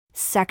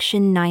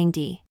Section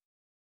 90.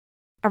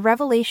 A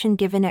revelation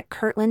given at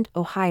Kirtland,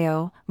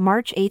 Ohio,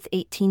 March 8,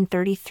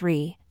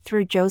 1833,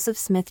 through Joseph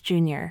Smith,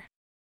 Jr.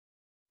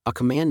 A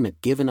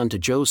commandment given unto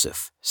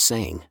Joseph,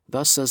 saying,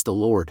 Thus says the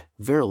Lord,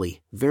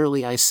 Verily,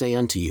 verily I say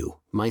unto you,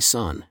 my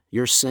son,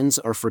 your sins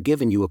are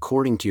forgiven you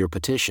according to your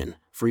petition,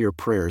 for your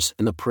prayers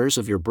and the prayers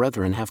of your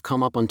brethren have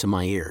come up unto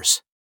my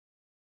ears.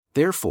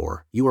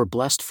 Therefore, you are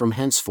blessed from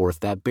henceforth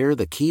that bear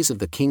the keys of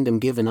the kingdom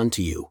given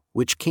unto you,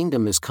 which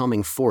kingdom is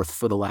coming forth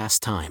for the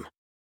last time.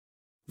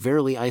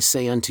 Verily I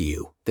say unto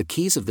you, the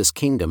keys of this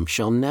kingdom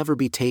shall never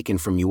be taken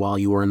from you while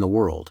you are in the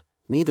world,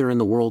 neither in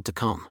the world to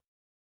come.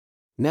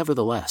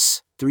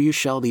 Nevertheless, through you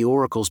shall the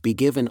oracles be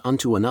given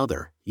unto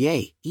another,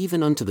 yea,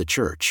 even unto the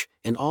church,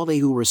 and all they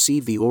who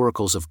receive the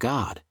oracles of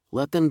God,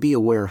 let them be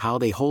aware how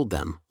they hold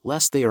them,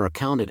 lest they are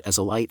accounted as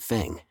a light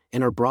thing,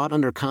 and are brought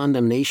under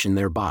condemnation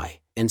thereby,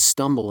 and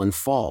stumble and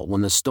fall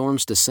when the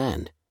storms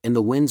descend, and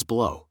the winds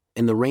blow,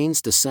 and the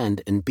rains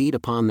descend and beat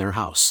upon their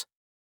house.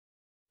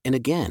 And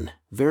again,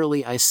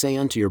 verily I say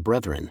unto your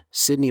brethren,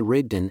 Sidney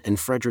Rigdon and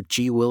Frederick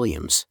G.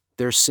 Williams,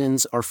 their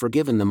sins are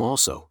forgiven them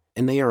also,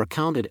 and they are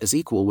accounted as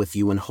equal with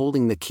you in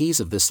holding the keys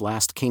of this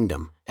last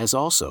kingdom, as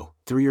also,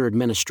 through your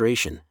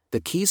administration, the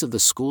keys of the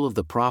school of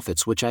the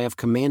prophets which I have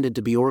commanded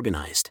to be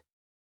organized,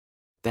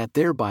 that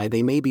thereby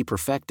they may be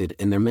perfected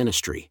in their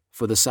ministry,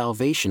 for the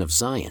salvation of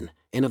Zion,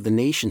 and of the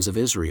nations of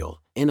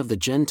Israel, and of the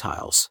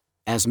Gentiles,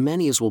 as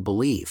many as will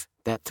believe,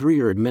 that through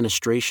your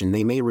administration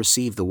they may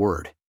receive the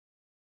word.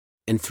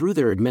 And through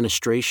their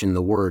administration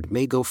the word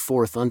may go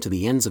forth unto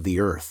the ends of the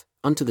earth,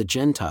 unto the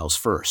Gentiles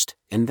first,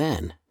 and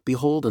then,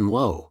 behold and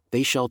lo,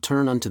 they shall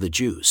turn unto the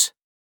Jews.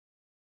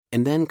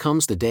 And then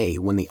comes the day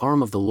when the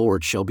arm of the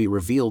Lord shall be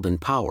revealed in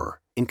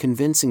power, in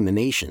convincing the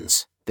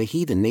nations, the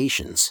heathen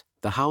nations,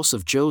 the house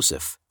of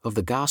Joseph, of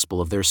the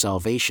gospel of their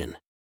salvation.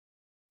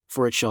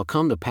 For it shall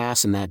come to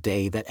pass in that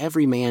day that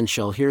every man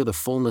shall hear the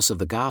fullness of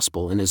the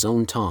gospel in his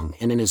own tongue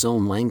and in his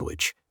own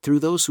language, through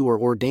those who are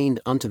ordained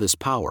unto this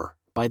power,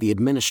 by the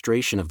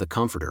administration of the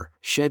Comforter,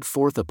 shed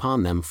forth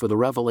upon them for the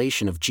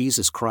revelation of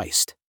Jesus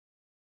Christ.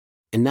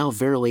 And now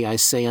verily I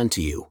say unto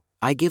you,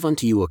 I give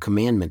unto you a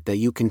commandment that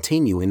you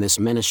continue in this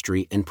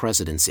ministry and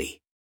presidency.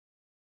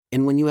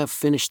 And when you have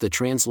finished the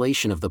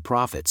translation of the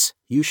prophets,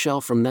 you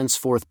shall from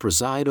thenceforth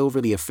preside over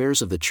the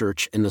affairs of the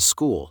church and the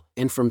school,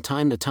 and from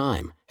time to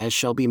time, as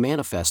shall be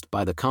manifest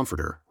by the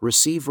Comforter,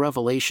 receive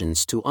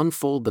revelations to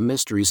unfold the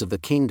mysteries of the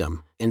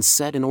kingdom, and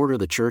set in order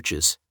the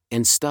churches,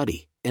 and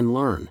study, and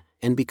learn,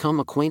 and become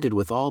acquainted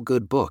with all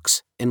good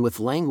books, and with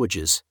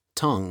languages,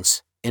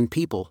 tongues, and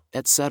people,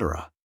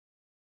 etc.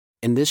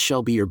 And this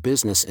shall be your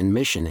business and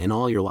mission in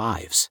all your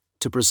lives,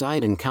 to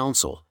preside in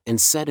council, and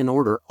set in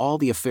order all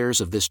the affairs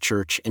of this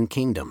church and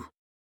kingdom.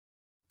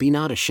 Be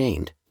not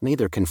ashamed,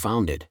 neither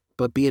confounded,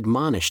 but be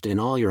admonished in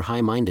all your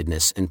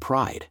high-mindedness and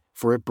pride,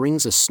 for it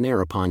brings a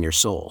snare upon your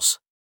souls.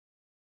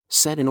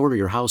 Set in order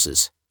your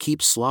houses,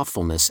 keep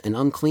slothfulness and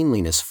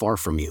uncleanliness far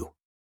from you.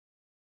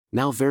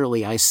 Now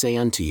verily I say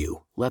unto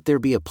you, let there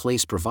be a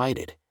place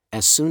provided,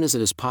 as soon as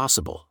it is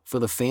possible, for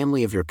the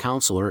family of your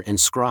counselor and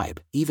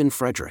scribe, even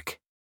Frederick.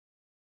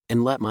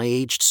 And let my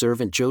aged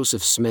servant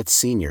Joseph Smith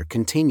Sr.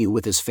 continue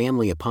with his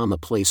family upon the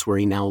place where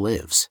he now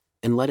lives,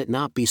 and let it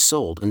not be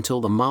sold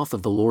until the mouth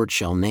of the Lord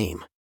shall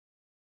name.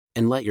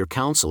 And let your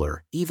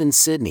counselor, even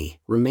Sidney,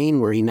 remain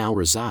where he now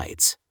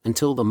resides,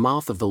 until the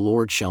mouth of the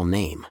Lord shall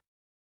name.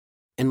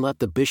 And let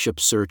the bishop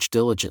search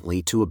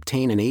diligently to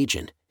obtain an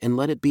agent, and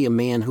let it be a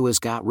man who has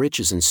got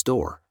riches in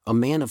store, a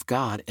man of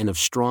God and of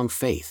strong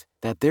faith,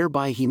 that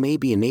thereby he may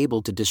be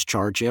enabled to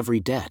discharge every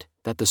debt,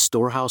 that the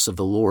storehouse of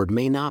the Lord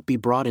may not be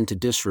brought into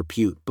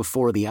disrepute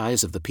before the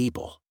eyes of the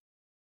people.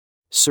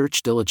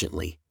 Search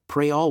diligently,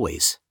 pray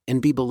always,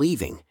 and be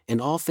believing, and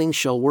all things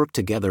shall work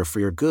together for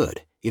your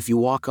good, if you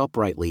walk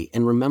uprightly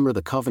and remember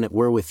the covenant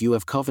wherewith you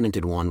have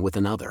covenanted one with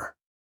another.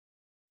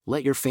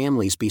 Let your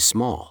families be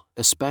small,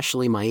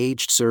 especially my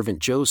aged servant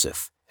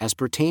Joseph, as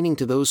pertaining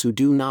to those who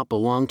do not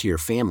belong to your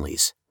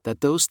families,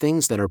 that those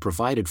things that are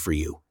provided for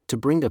you, to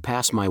bring to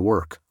pass my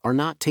work, are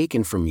not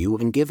taken from you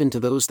and given to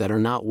those that are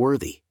not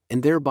worthy,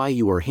 and thereby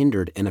you are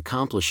hindered in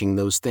accomplishing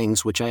those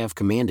things which I have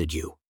commanded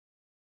you.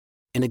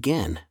 And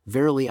again,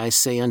 verily I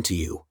say unto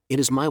you, it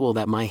is my will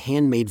that my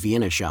handmaid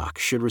Vienna Jacques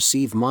should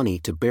receive money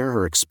to bear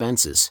her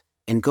expenses,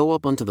 and go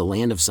up unto the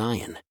land of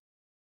Zion.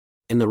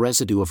 And the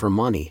residue of her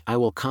money I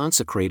will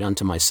consecrate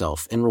unto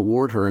myself and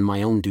reward her in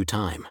my own due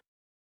time.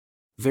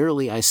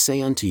 Verily I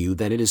say unto you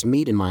that it is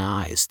meet in my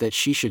eyes that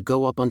she should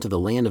go up unto the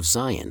land of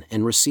Zion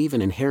and receive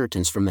an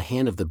inheritance from the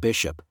hand of the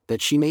bishop,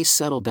 that she may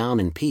settle down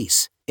in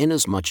peace,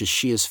 inasmuch as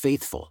she is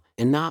faithful,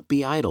 and not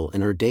be idle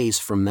in her days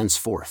from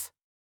thenceforth.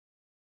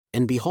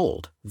 And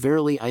behold,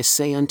 verily I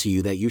say unto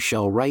you that you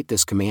shall write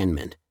this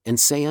commandment, and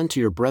say unto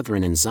your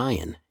brethren in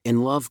Zion,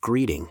 in love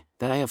greeting,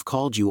 that I have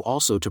called you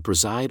also to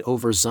preside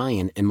over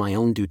Zion in my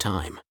own due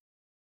time.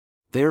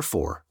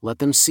 Therefore, let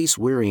them cease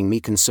wearying me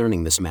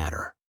concerning this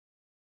matter.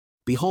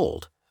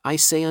 Behold, I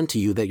say unto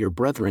you that your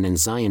brethren in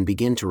Zion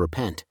begin to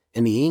repent,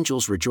 and the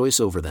angels rejoice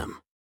over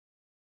them.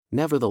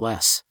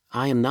 Nevertheless,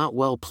 I am not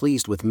well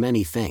pleased with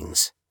many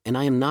things, and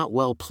I am not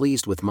well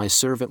pleased with my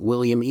servant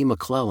William E.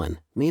 McClellan,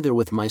 neither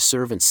with my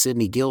servant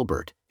Sidney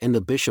Gilbert, and the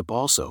bishop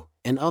also,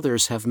 and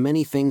others have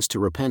many things to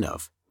repent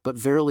of. But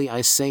verily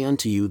I say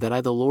unto you that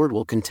I the Lord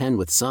will contend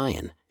with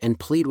Zion, and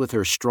plead with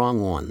her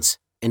strong ones,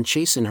 and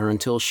chasten her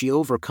until she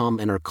overcome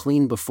and are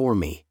clean before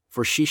me,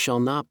 for she shall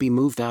not be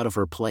moved out of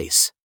her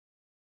place.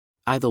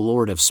 I the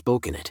Lord have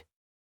spoken it.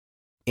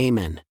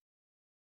 Amen.